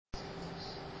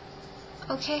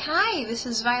Okay, hi, this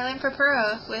is Violin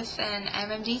Purpura with an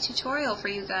MMD tutorial for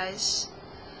you guys.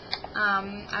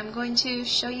 I'm going to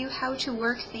show you how to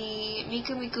work the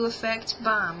Miku Miku effect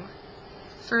bomb.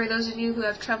 For those of you who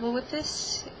have trouble with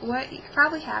this, what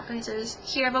probably happens is,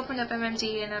 here I've opened up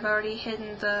MMD and I've already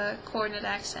hidden the coordinate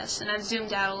access and I've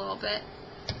zoomed out a little bit.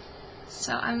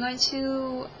 So I'm going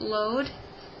to load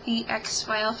the X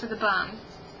file for the bomb.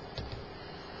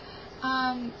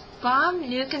 Bomb,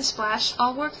 nuke, and splash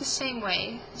all work the same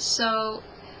way. So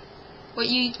what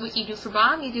you do for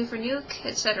bomb, you do for nuke,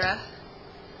 etc.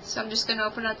 So I'm just going to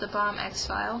open up the bomb X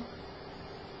file.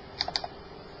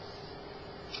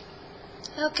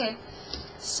 Okay,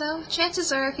 so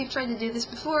chances are if you've tried to do this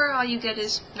before, all you get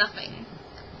is nothing.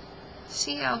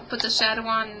 See, I'll put the shadow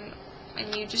on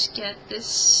and you just get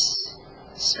this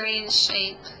strange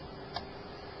shape.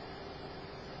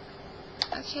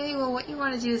 Okay, well what you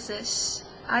want to do is this.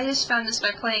 I just found this by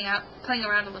playing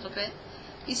around a little bit.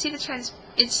 You see you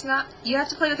have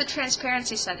to play with the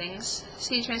transparency settings.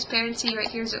 See, transparency right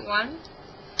here is at 1.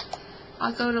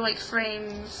 I'll go to like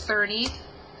frame 30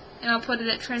 and I'll put it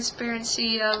at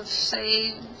transparency of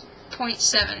say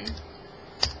 0.7.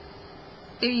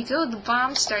 There you go, the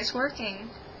bomb starts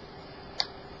working.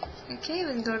 Okay,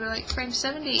 then go to like frame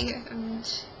 70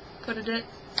 and put it at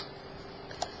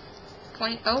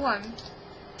 0.01.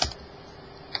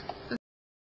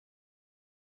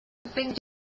 The thing to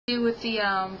do with the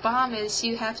bomb is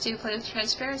you have to play with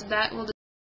transparency. That will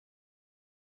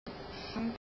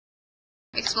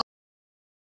explode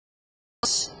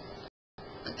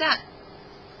like that.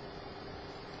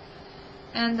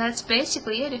 And that's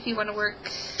basically it if you want to work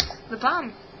the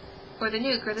bomb, or the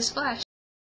nuke, or the splash.